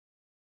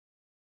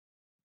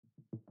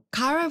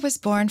Kara was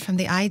born from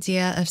the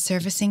idea of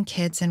servicing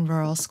kids in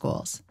rural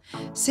schools.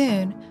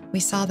 Soon,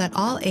 we saw that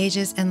all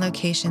ages and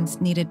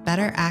locations needed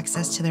better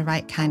access to the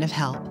right kind of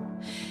help.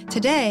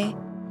 Today,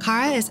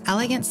 Kara is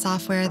elegant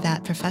software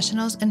that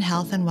professionals in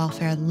health and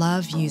welfare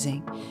love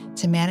using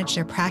to manage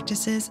their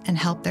practices and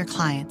help their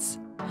clients.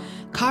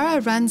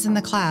 Kara runs in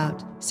the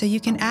cloud, so you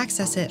can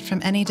access it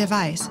from any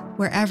device,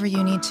 wherever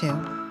you need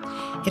to.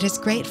 It is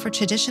great for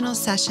traditional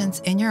sessions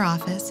in your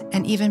office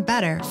and even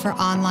better for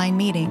online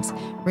meetings,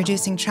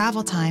 reducing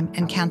travel time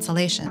and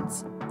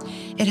cancellations.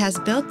 It has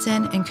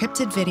built-in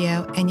encrypted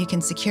video and you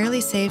can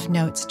securely save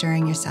notes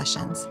during your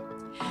sessions.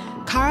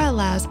 Kara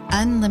allows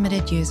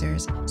unlimited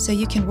users, so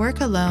you can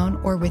work alone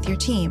or with your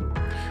team.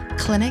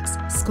 Clinics,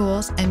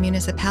 schools, and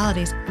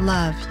municipalities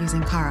love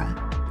using Kara.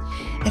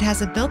 It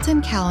has a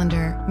built-in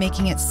calendar,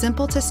 making it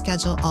simple to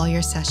schedule all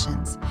your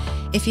sessions.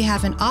 If you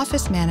have an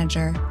office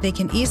manager, they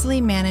can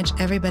easily manage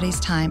everybody's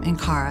time in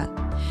Kara.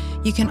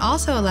 You can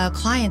also allow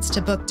clients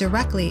to book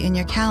directly in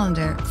your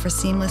calendar for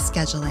seamless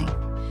scheduling.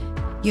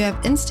 You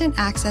have instant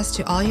access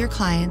to all your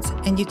clients,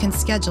 and you can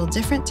schedule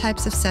different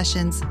types of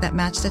sessions that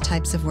match the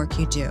types of work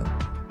you do.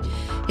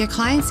 Your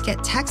clients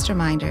get text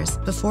reminders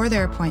before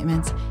their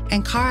appointments,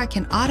 and Kara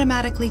can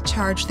automatically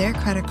charge their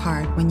credit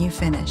card when you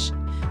finish,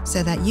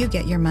 so that you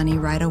get your money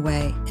right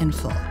away in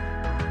full.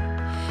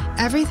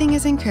 Everything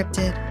is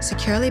encrypted,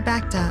 securely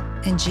backed up,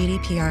 and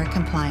GDPR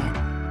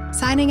compliant.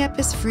 Signing up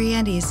is free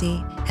and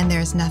easy, and there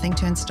is nothing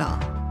to install.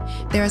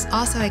 There is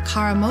also a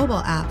Kara mobile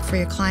app for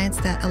your clients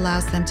that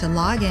allows them to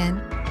log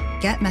in,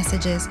 get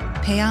messages,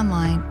 pay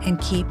online, and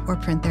keep or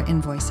print their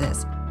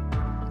invoices.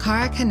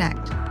 Kara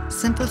Connect,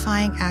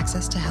 simplifying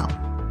access to help.